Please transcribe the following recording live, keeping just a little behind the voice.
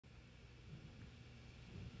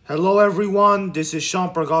Hello everyone, this is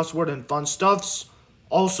Sean Gosward and Fun Stuffs,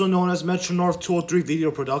 also known as Metro North 203 Video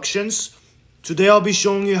Productions. Today I'll be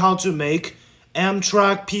showing you how to make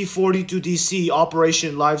Amtrak P42DC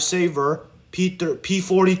Operation Lifesaver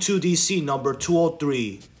P42DC number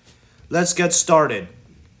 203. Let's get started.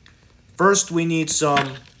 First we need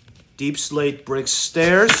some deep slate brick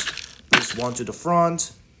stairs. This one to the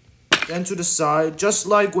front, then to the side, just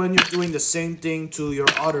like when you're doing the same thing to your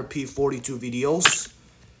other P42 videos.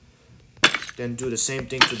 Then do the same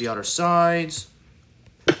thing to the other sides.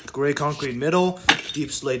 Gray concrete middle,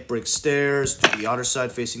 deep slate brick stairs to the other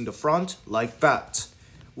side facing the front, like that.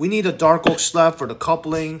 We need a dark oak slab for the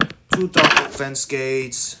coupling, 2 dark oak fence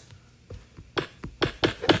gates.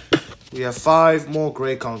 We have 5 more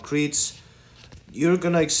gray concretes. You're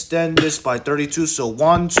gonna extend this by 32, so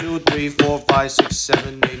 1, 2, 3, 4, 5, 6,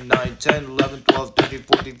 7, 8, 9, 10, 11, 12, 13,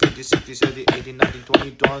 14, 15, 16, 17, 18, 19,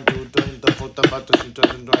 20, 22, 23, 24, 25, 26,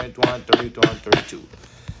 27, 28, 29, 30, 32.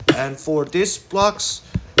 And for this blocks,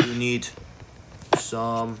 you need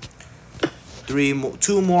some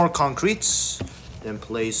 2 more concretes. Then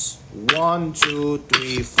place 1, 2,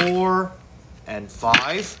 3, 4, and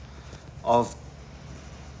 5 of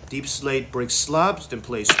deep slate brick slabs. Then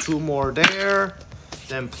place 2 more there.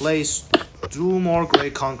 Then place 2 more gray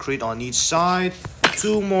concrete on each side.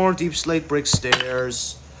 2 more deep slate brick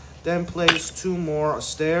stairs. Then place 2 more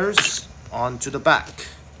stairs onto the back.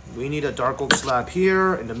 We need a dark oak slab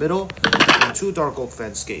here in the middle and 2 dark oak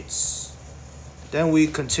fence gates. Then we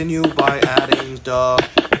continue by adding the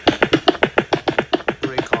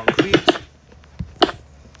gray concrete.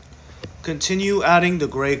 Continue adding the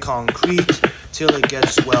gray concrete till it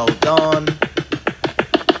gets well done.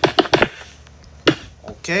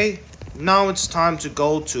 Okay, now it's time to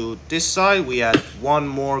go to this side. We add 1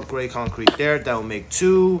 more gray concrete there. That will make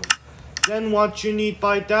 2. Then what you need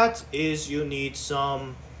by that is you need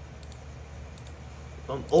some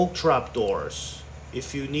oak trap doors.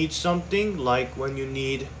 If you need something like when you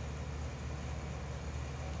need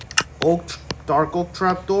dark oak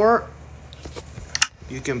trap door,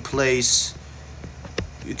 you can place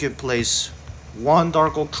 1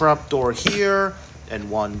 dark oak trap door here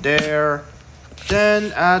and 1 there.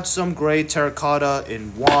 Then add some gray terracotta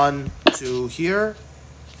in 1, 2 here.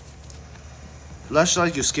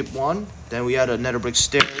 Flashlight, you skip 1. Then we add a nether brick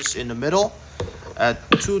stairs in the middle. Add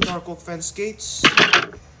 2 dark oak fence gates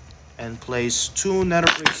and place 2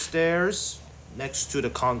 nether brick stairs next to the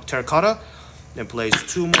terracotta. Then place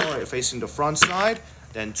 2 more facing the front side.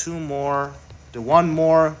 Then 1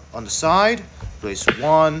 more on the side. Place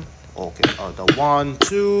 1. Okay, the 1,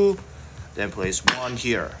 2. Then place 1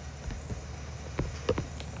 here.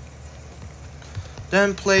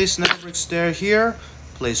 Then place nether brick stair here.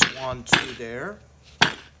 Place 1, 2 there,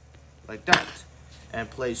 like that, and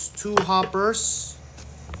place 2 hoppers.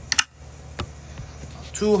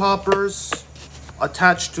 2 hoppers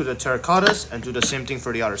attached to the terracottas, and do the same thing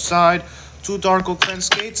for the other side. 2 dark oak fence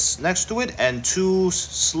gates next to it, and 2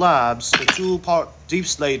 slabs, the 2 deep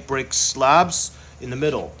slate brick slabs in the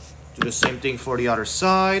middle. Do the same thing for the other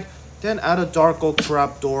side. Then add a dark oak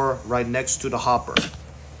trap door right next to the hopper.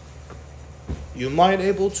 You might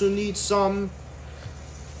able to need some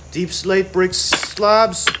deep slate brick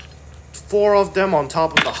slabs, 4 of them on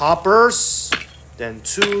top of the hoppers. Then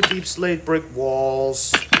 2 deep slate brick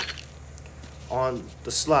walls on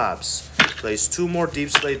the slabs. Place 2 more deep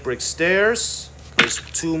slate brick stairs. Place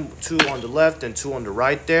 2 on the left and 2 on the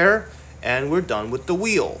right there. And we're done with the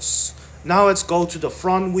wheels. Now let's go to the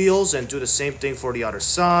front wheels and do the same thing for the other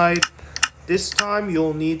side. This time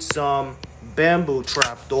you'll need some bamboo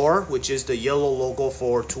trapdoor, which is the yellow logo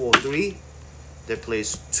for 203. Then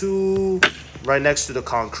place 2 right next to the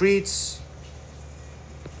concretes.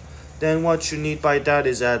 Then what you need by that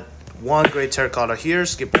is add 1 gray terracotta here,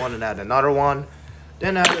 skip 1 and add another one.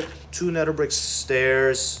 Then add 2 nether brick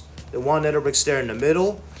stairs, the 1 nether brick stair in the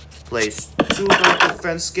middle. Place 2 dark oak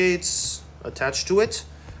fence gates attached to it.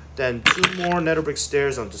 Then 2 more nether brick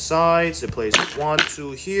stairs on the sides. Then place 1,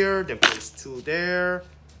 2 here. Then place 2 there,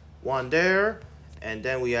 1 there, and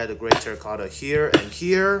then we add a gray terracotta here and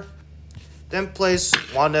here. Then place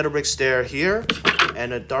 1 nether brick stair here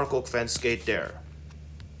and a dark oak fence gate there.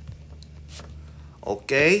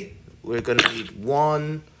 Okay, we're gonna need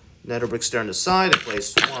 1 nether brick stair on the side and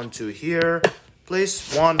place 1, 2 here.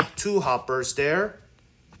 Place 1, 2 hoppers there.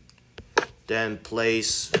 Then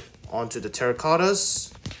place onto the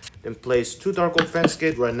terracottas. Then place 2 dark oak fence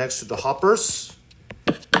gate right next to the hoppers.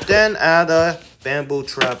 Then add a bamboo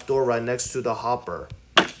trapdoor right next to the hopper.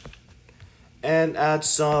 And add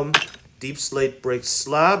some deep slate brick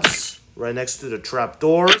slabs right next to the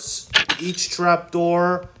trapdoors. Each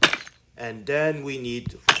trapdoor And then we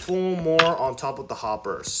need 4 more on top of the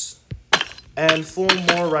hoppers. And 4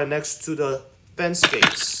 more right next to the fence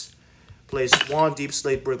gates. Place 1 deep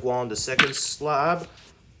slate brick wall on the second slab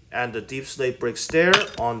and the deep slate brick stair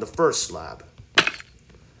on the first slab.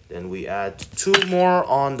 Then we add 2 more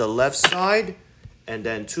on the left side and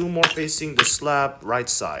then 2 more facing the slab right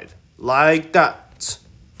side. Like that.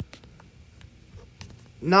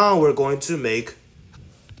 Now we're going to make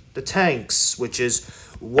the tanks, which is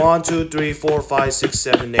 1, 2, 3, 4, 5, 6,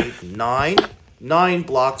 7, 8, 9. 9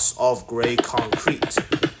 blocks of gray concrete.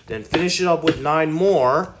 Then finish it up with 9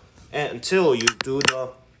 more until you do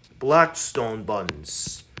the black stone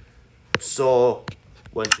buns. So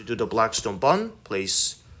once you do the black stone bun,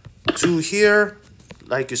 place 2 here.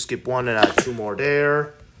 Like you skip 1 and add 2 more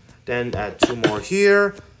there. Then add 2 more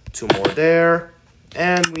here, 2 more there.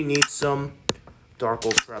 And we need some dark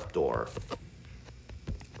oak trapdoor.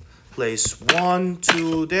 Place 1,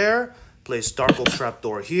 2 there. Place dark oak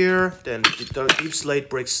trapdoor here. Then the deep slate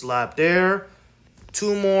brick slab there.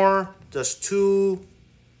 2 more, just two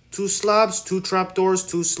slabs, 2 trapdoors,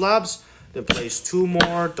 2 slabs. Then place 2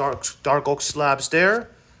 more dark oak slabs there.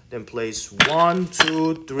 Then place 1,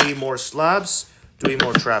 2, 3 more slabs, 3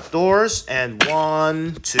 more trapdoors, and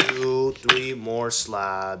 1, 2, 3 more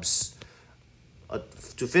slabs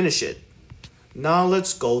to finish it. Now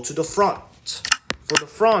let's go to the front. For the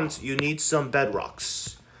front, you need some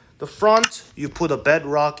bedrocks. The front, you put a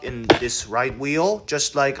bedrock in this right wheel,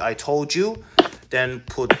 just like I told you. Then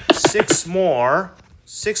put 6 more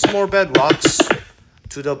bedrocks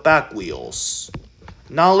to the back wheels.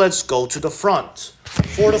 Now let's go to the front.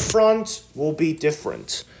 For the front, will be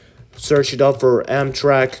different. Search it up for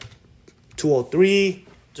Amtrak 203,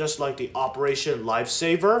 just like the Operation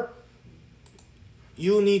Lifesaver.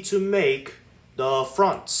 You need to make the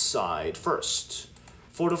front side first.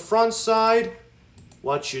 For the front side,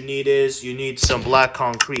 what you need is you need some black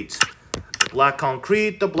concrete. The black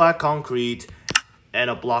concrete, and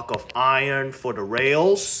a block of iron for the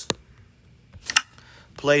rails.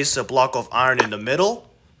 Place a block of iron in the middle.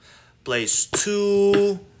 Place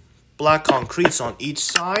 2 black concretes on each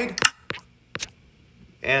side.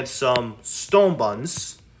 And some stone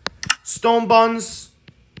buns. Stone buns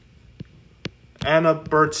and a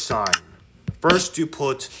bird sign. First you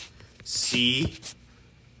put C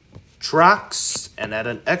tracks and add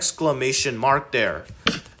an exclamation mark there.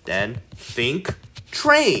 Then think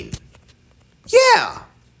train. Yeah!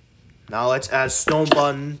 Now let's add stone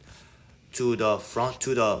bun to the front,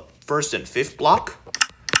 to the first and fifth block.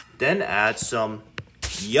 Then add some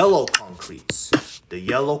yellow concretes. The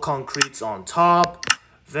yellow concretes on top.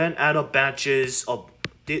 Then add a batches of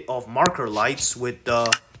marker lights with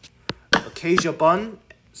the acacia bun.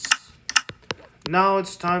 Now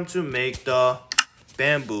it's time to make the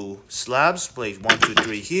bamboo slabs. Place 1, 2,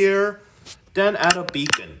 3 here. Then add a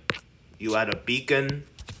beacon. You add a beacon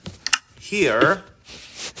here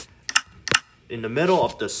in the middle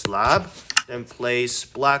of the slab. Then place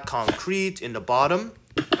black concrete in the bottom.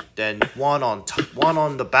 Then one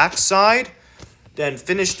on the back side. Then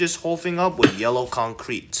finish this whole thing up with yellow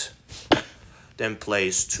concrete. Then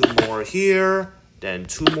place 2 more here. Then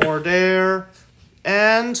 2 more there.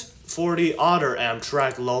 And for the other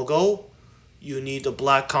Amtrak logo, you need the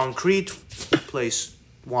black concrete. Place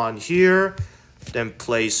 1 here. Then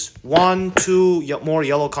place 1, 2 more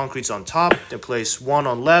yellow concretes on top. Then place 1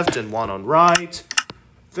 on left and 1 on right.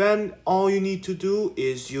 Then all you need to do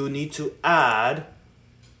is you need to add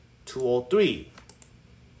 203.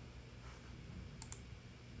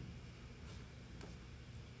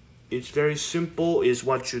 It's very simple. Is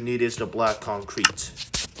what you need is the black concrete.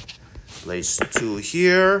 Place 2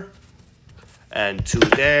 here and 2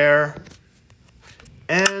 there.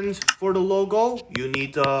 And for the logo, you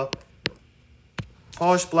need the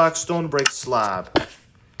polished black stone brick slab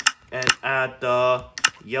and add the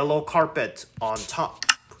yellow carpet on top.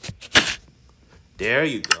 There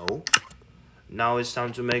you go. Now it's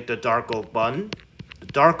time to make the dark oak bun. The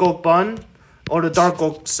dark oak bun or the dark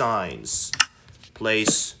oak signs.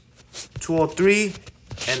 Place 203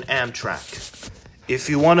 and Amtrak. If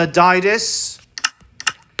you want to dye this,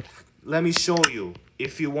 let me show you.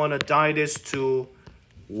 If you want to dye this to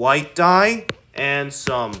white dye and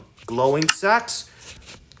some glowing sacks,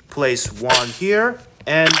 place 1 here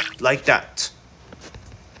and like that.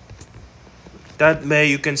 That way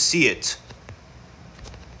you can see it.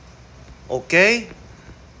 Okay?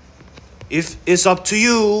 If it's up to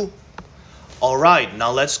you. Alright,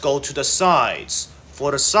 now let's go to the sides.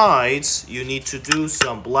 For the sides, you need to do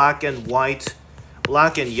some black and white,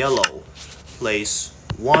 black and yellow. Place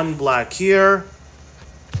 1 black here,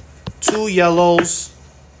 2 yellows,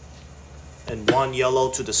 and 1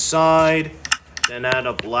 yellow to the side. Then add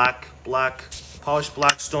a polished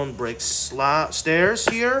black stone brick stairs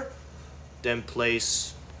here. Then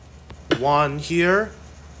place one here.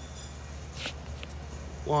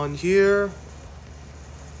 One here.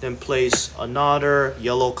 Then place another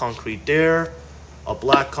yellow concrete there. A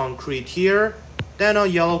black concrete here. Then a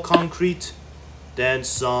yellow concrete. Then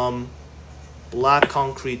some black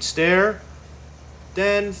concrete stair.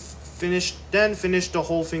 Then finish the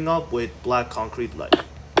whole thing up with black concrete light.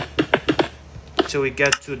 Till we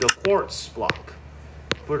get to the quartz block.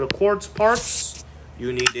 For the quartz parts,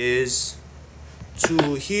 you need is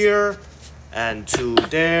 2 here and 2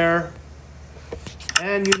 there.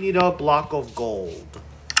 And you need a block of gold.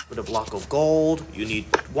 For the block of gold, you need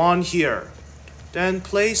 1 here. Then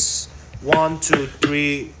place 1, 2,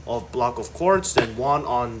 3 of block of quartz, then 1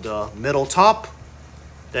 on the middle top.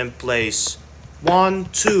 Then place 1,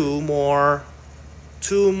 2 more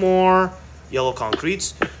yellow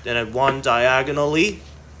concretes. Then add 1 diagonally.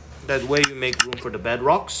 That way you make room for the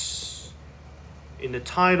bedrocks. In the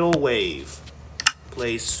tidal wave,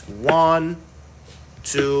 place 1,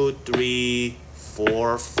 2, 3,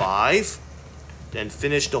 4, 5. Then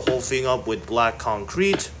finish the whole thing up with black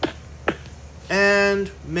concrete.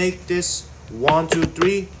 And make this 1, 2,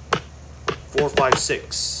 3, 4, 5,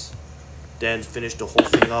 6. Then finish the whole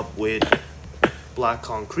thing up with black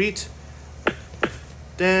concrete.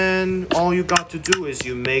 Then all you got to do is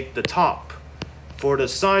you make the top. For the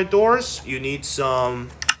side doors, you need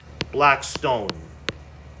some black stone.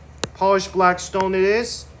 Polished black stone it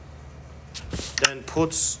is. Then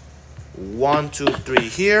puts 1, 2, 3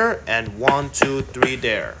 here and 1, 2, 3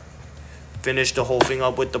 there. Finish the whole thing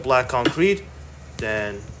up with the black concrete.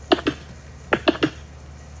 Then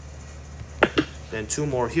 2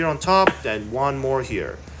 more here on top, then 1 more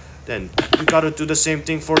here. Then you gotta do the same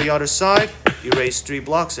thing for the other side. Erase 3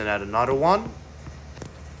 blocks and add another one.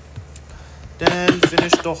 Then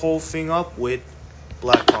finish the whole thing up with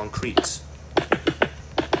black concrete.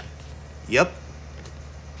 Yep.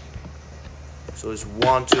 So it's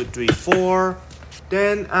 1, 2, 3, 4.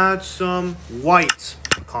 Then add some white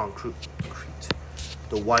concrete.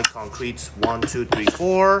 The white concrete's 1, 2, 3,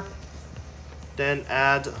 4. Then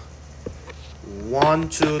add 1,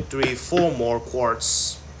 2, 3, 4 more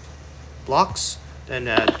quartz blocks. Then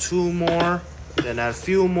add 2 more. Then add a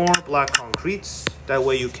few more black concretes. That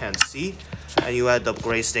way you can see. And you add the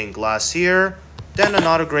gray stained glass here. Then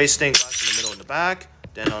another gray stained glass in the middle and the back.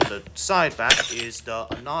 Then on the side back is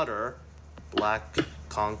another black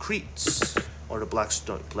concretes or the black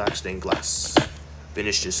stained glass.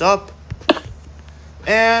 Finish this up.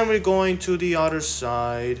 And we're going to the other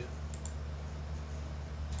side.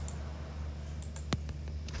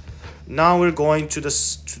 Now we're going to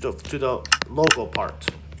the logo part.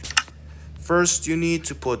 First, you need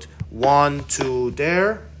to put 1, 2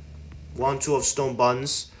 there, 1, 2 of stone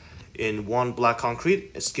buns in 1 black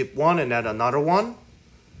concrete. Skip 1 and add another one.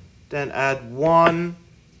 Then add 1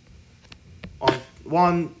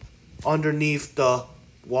 underneath the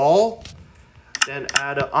wall. Then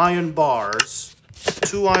add iron bars.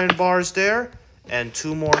 2 iron bars there and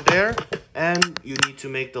 2 more there, and you need to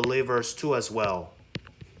make the levers too as well.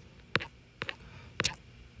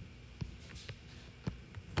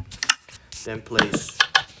 Then place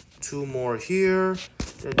 2 more here,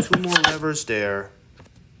 then 2 more levers there.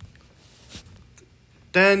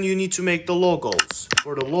 Then you need to make the logos.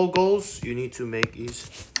 For the logos, you need to make is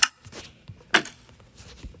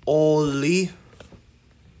only,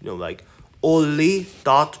 like only.org.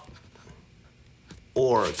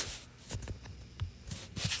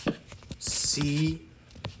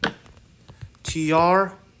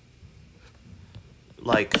 CTR,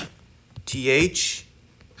 like THINK.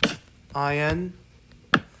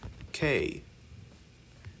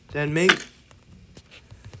 Then make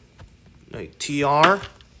like TRACKC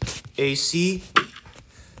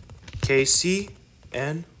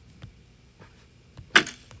and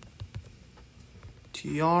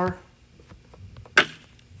TRAI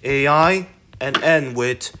and N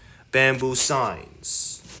with bamboo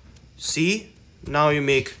signs. See? Now you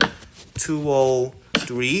make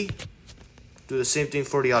 203. Do the same thing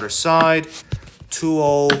for the other side.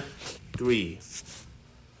 203.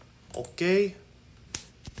 Okay.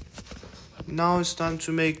 Now it's time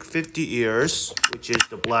to make 50 ears, which is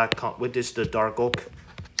the the dark oak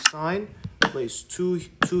sign. Place two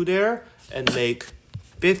there and make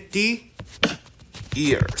 50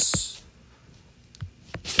 ears.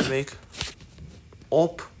 Make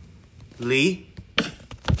op li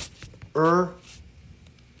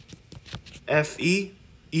FE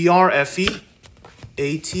ERFE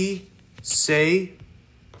AT say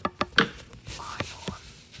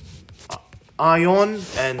ion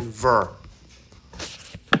and ver.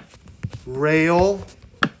 rail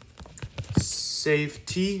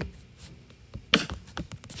safety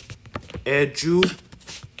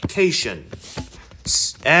education.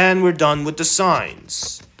 And we're done with the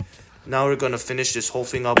signs. Now we're gonna finish this whole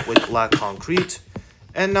thing up with black concrete.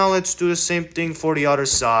 And now let's do the same thing for the other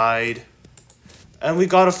side. And we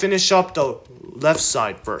gotta finish up the left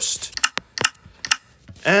side first.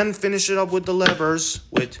 And finish it up with the levers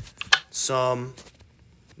with some...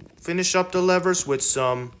 Finish up the levers with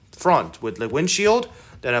some front with the windshield.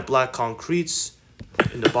 Then a black concretes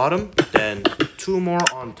in the bottom. Then 2 more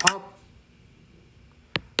on top.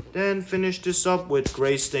 Then finish this up with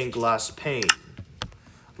gray stained glass pane.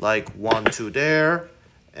 Like 1, 2 there,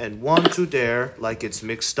 and 1, 2 there, like it's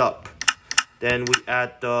mixed up. Then we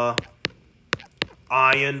add the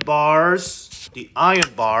iron bars. The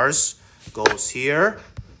iron bars goes here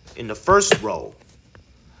in the first row.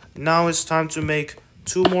 Now it's time to make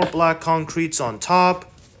 2 more black concretes on top.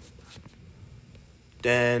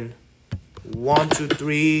 Then 1, 2,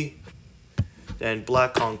 3. Then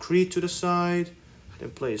black concrete to the side. Then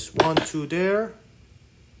place 1, 2 there.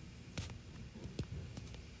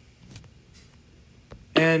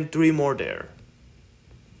 And 3 more there.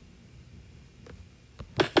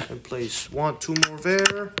 And place 1, 2 more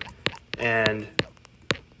there. And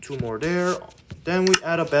 2 more there. Then we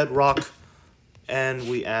add a bedrock. And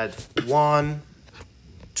we add 1,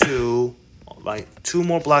 2, like 2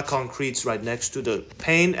 more black concretes right next to the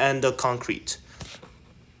pane and the concrete.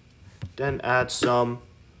 Then add some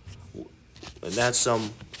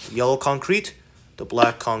yellow concrete, the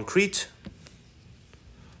black concrete,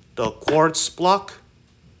 the quartz block,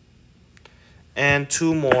 and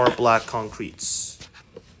 2 more black concretes.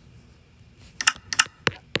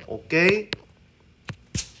 Okay.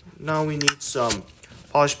 Now we need some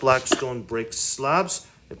polished black stone brick slabs.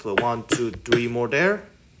 And put 1, 2, 3 more there,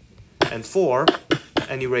 and 4,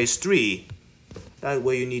 and erase 3. That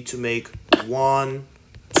way you need to make 1,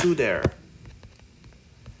 2 there.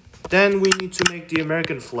 Then we need to make the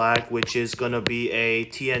American flag, which is gonna be a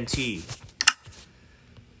TNT.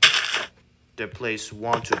 Then place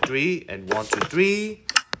 1, 2, 3, and 1, 2, 3.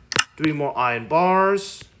 3 more iron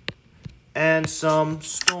bars, and some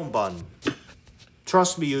stone bun.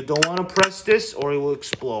 Trust me, you don't want to press this or it will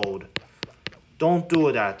explode. Don't do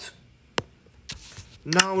that.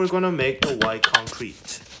 Now we're gonna make the white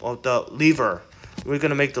concrete, or the lever. We're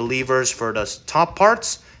gonna make the levers for the top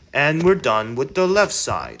parts, and we're done with the left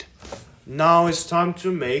side. Now it's time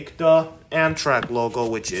to make the Amtrak logo,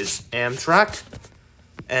 which is Amtrak,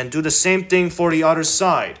 and do the same thing for the other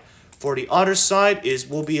side. For the other side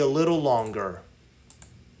will be a little longer.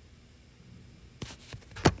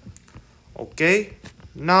 Okay,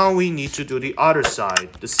 now we need to do the other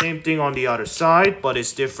side. The same thing on the other side, but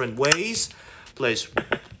it's different ways. Place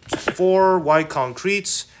 4 white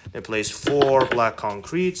concretes, then place 4 black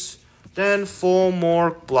concretes, then 4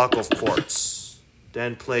 more block of quartz.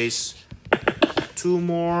 Then place 2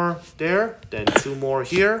 more there, then 2 more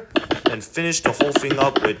here, and finish the whole thing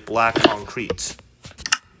up with black concrete.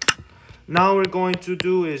 Now we're going to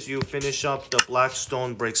do is you finish up the black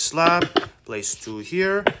stone brick slab, place 2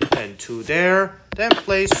 here, and 2 there, then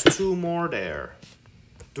place 2 more there.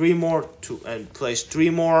 3 more and place 3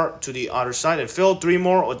 more to the other side, and fill 3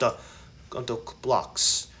 more on the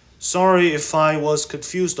blocks. Sorry if I was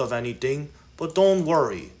confused of anything, but don't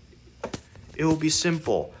worry. It will be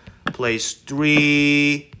simple. Place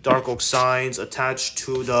 3 dark oak signs attached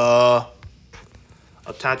to the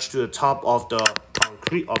top of the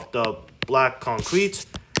concrete of the black concrete.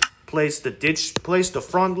 Place the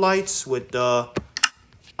front lights with the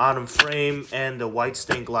atom frame and the white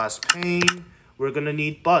stained glass pane. We're gonna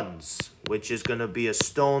need buns, which is gonna be a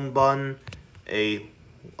stone bun, a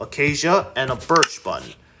acacia, and a birch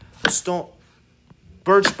bun.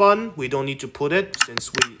 Birch bun, we don't need to put it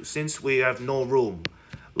since we have no room.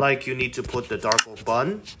 Like you need to put the dark oak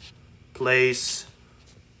bun. Place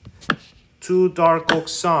 2 dark oak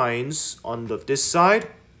signs on this side.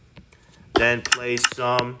 Then place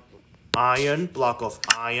some block of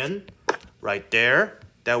iron right there.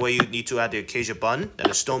 That way you need to add the acacia bun, then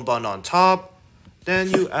a stone bun on top.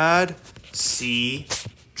 Then you add C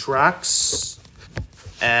tracks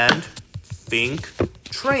and think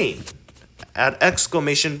train. Add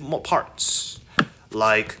exclamation parts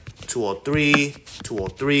like 203,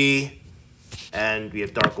 203, and we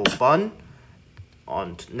have dark oak bun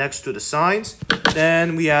on next to the signs.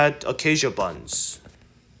 Then we add acacia buns.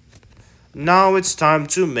 Now it's time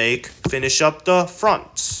to finish up the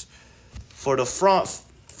fronts. For the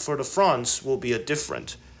fronts will be a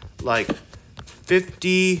different, like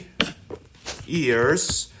 50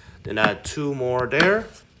 years, then add 2 more there.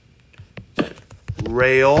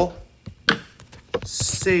 Rail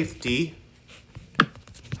safety,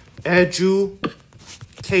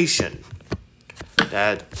 education.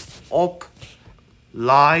 That up,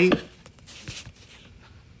 lie,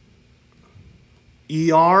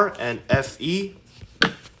 ER and FE,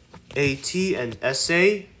 AT and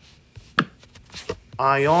SA,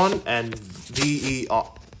 ion and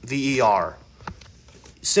VER.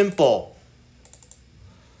 Simple.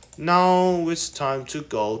 Now it's time to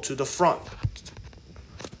go to the front.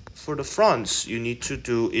 For the fronts, you need to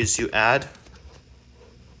do is you add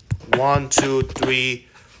 1, 2, 3,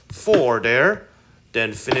 4 there,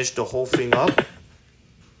 then finish the whole thing up.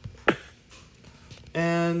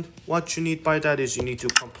 And what you need by that is you need to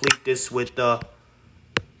complete this with the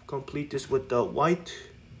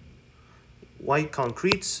white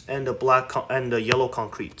concretes and the black and the yellow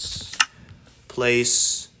concretes.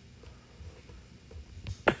 Place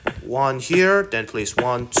 1 here, then place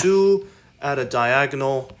 1, 2, add a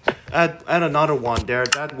diagonal, add another one there.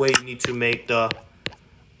 That way you need to make the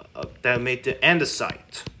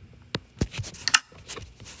andesite.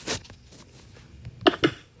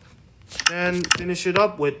 Then finish it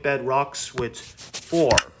up with bedrocks with 4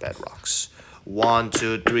 bedrocks. 1,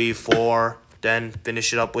 2, 3, 4. Then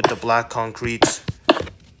finish it up with the black concrete.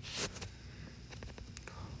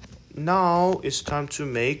 Now it's time to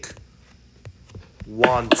make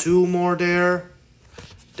 1, 2 more there.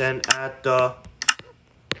 Then add the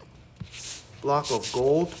block of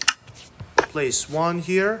gold. Place 1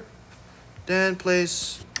 here. Then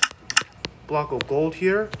place block of gold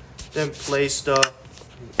here. Then place the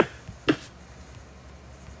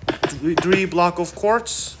 3 block of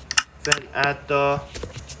quartz. Then add the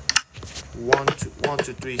 1,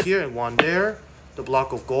 2, 3 here and 1 there. The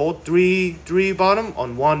block of gold, 3 bottom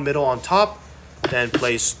on 1 middle on top. Then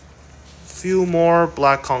place few more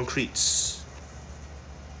black concretes.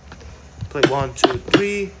 Place 1, 2,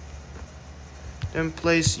 3. Then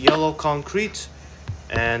place yellow concrete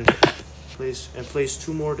and place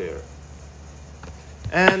 2 more there.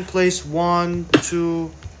 And place 1,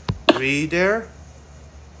 2, 3 there.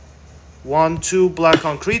 1, 2 black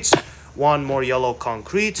concretes, 1 more yellow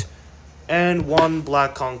concrete, and 1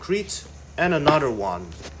 black concrete, and another one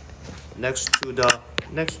next to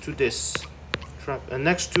this trap, and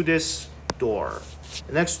next to this door,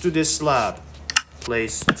 and next to this slab.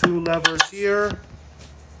 Place 2 levers here.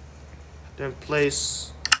 Then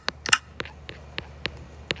place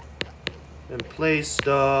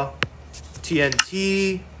the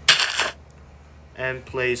TNT, and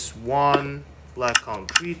place 1 black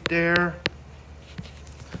concrete there,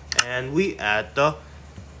 and we add the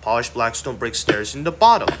polished black stone brick stairs in the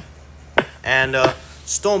bottom, and a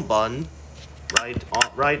stone bun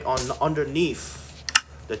right on underneath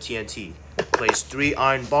the TNT. Place 3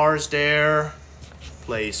 iron bars there.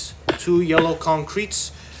 Place 2 yellow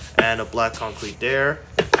concretes and a black concrete there.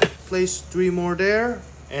 Place 3 more there,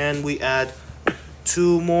 and we add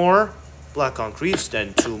 2 more black concretes,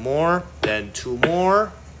 then 2 more, then 2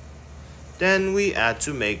 more. Then we add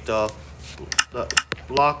to make the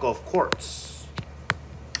block of quartz.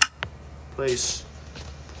 Place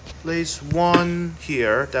 1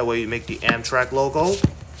 here, that way you make the Amtrak logo.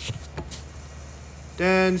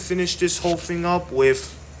 Then finish this whole thing up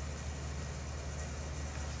with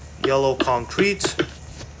yellow concrete.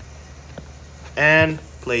 And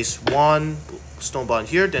place 1 stone bun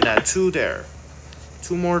here, then add 2 there.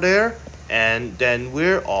 2 more there, and then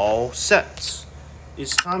we're all set.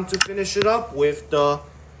 It's time to finish it up with the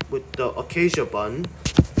acacia bun.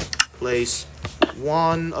 Place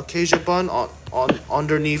 1 acacia bun on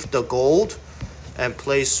underneath the gold, and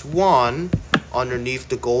place 1 underneath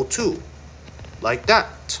the gold too, like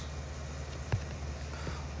that.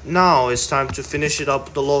 Now it's time to finish it up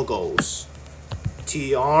with the logos.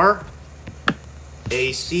 TR,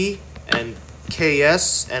 AC, and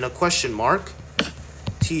KS, and a question mark.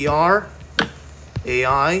 TR,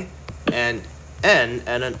 AI, and N,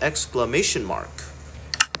 and an exclamation mark.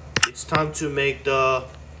 It's time to make the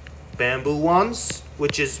bamboo ones,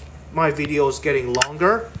 which is my video is getting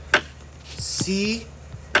longer. C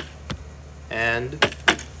and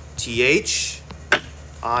TH,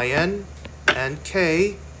 IN, and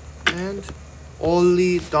K, and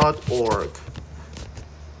only.org.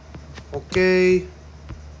 Okay,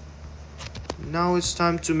 now it's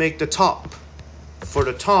time to make the top. For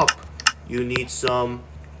the top, you need some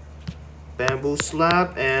bamboo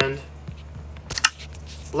slab and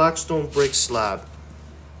blackstone brick slab.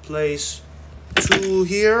 Place 2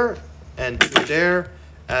 here and 2 there.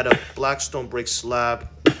 Add a blackstone brick slab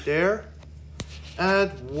there.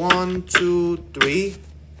 Add 1, 2, 3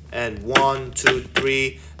 and 1, 2,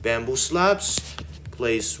 3 bamboo slabs.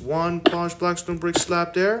 Place 1 polished blackstone brick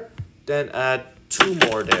slab there. Then add 2 2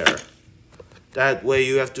 more there. That way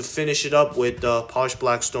you have to finish it up with the polished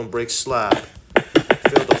blackstone brick slab.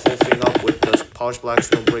 Fill the whole thing up with the polished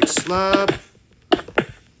blackstone brick slab.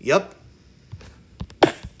 Yep.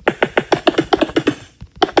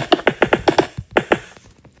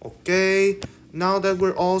 Okay, now that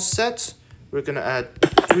we're all set, we're gonna add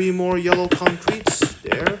 3 more yellow concretes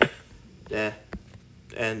there.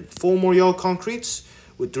 And 4 more yellow concretes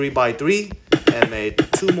with 3x3 and made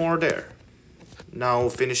 2 more there. Now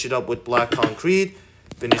finish it up with black concrete,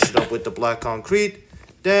 finish it up with the black concrete,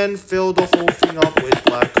 then fill the whole thing up with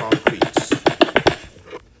black concrete.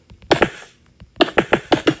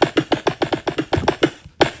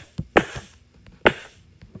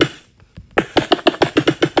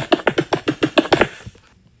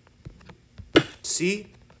 See?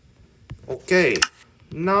 Okay,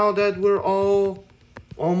 now that we're all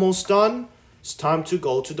almost done, it's time to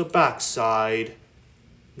go to the back side.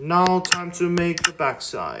 Now time to make the back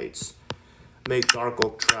sides. Make dark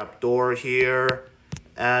oak trapdoor here,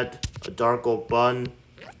 add a dark oak bun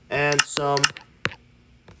and some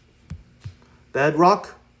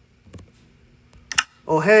bedrock.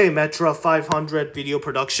 Oh hey, Metra 500 Video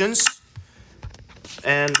Productions.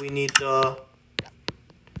 And we need the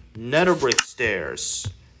nether brick stairs.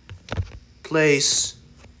 Place.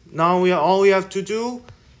 Now all we have to do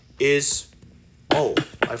is, oh,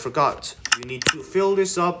 I forgot. You need to fill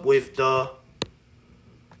this up with the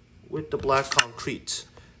black concrete.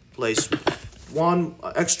 Place 1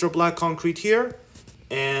 extra black concrete here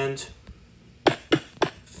and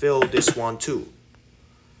fill this one too.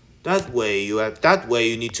 That way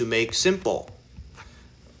you need to make simple.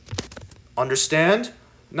 Understand?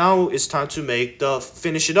 Now it's time to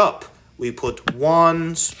finish it up. We put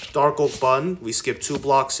 1 dark oak bun, we skip 2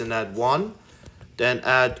 blocks and add 1. Then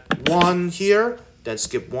add 1 here, then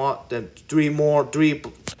skip 1, then 3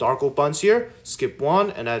 dark oak buns here, skip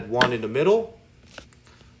 1 and add 1 in the middle.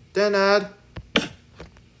 Then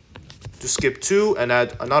skip 2 and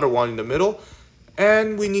add another 1 in the middle.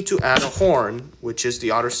 And we need to add a horn, which is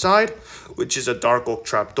the other side, which is a dark oak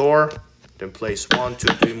trapdoor. Then place 1,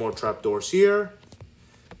 2, 3 more trapdoors here.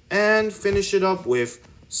 And finish it up with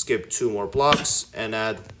skip 2 more blocks and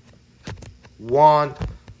add one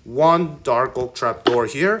dark oak trapdoor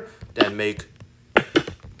here. Then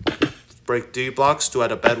break 3 blocks to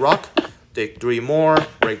add a bedrock. Take 3 more,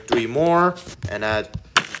 break 3 more, and add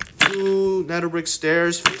 2 nether brick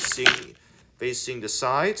stairs facing the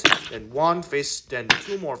sides, then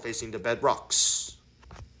 2 more facing the bedrocks.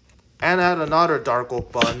 And add another dark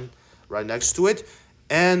oak bun right next to it,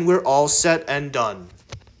 and we're all set and done.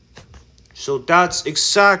 So that's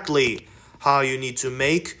exactly how you need to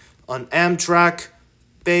make an Amtrak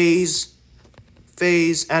phase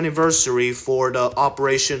anniversary for the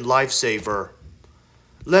Operation Lifesaver.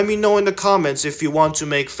 Let me know in the comments if you want to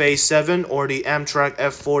make phase 7 or the Amtrak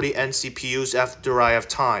F40 NCPUs after I have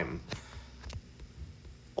time.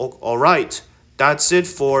 Alright, that's it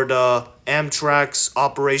for the Amtrak's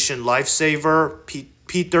Operation Lifesaver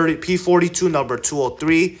P42 number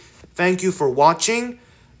 203. Thank you for watching.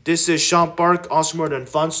 This is Sean Park, Awesomer Than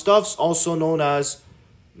Fun Stuffs, also known as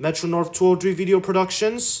Metro North 203 Video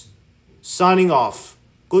Productions, signing off.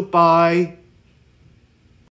 Goodbye.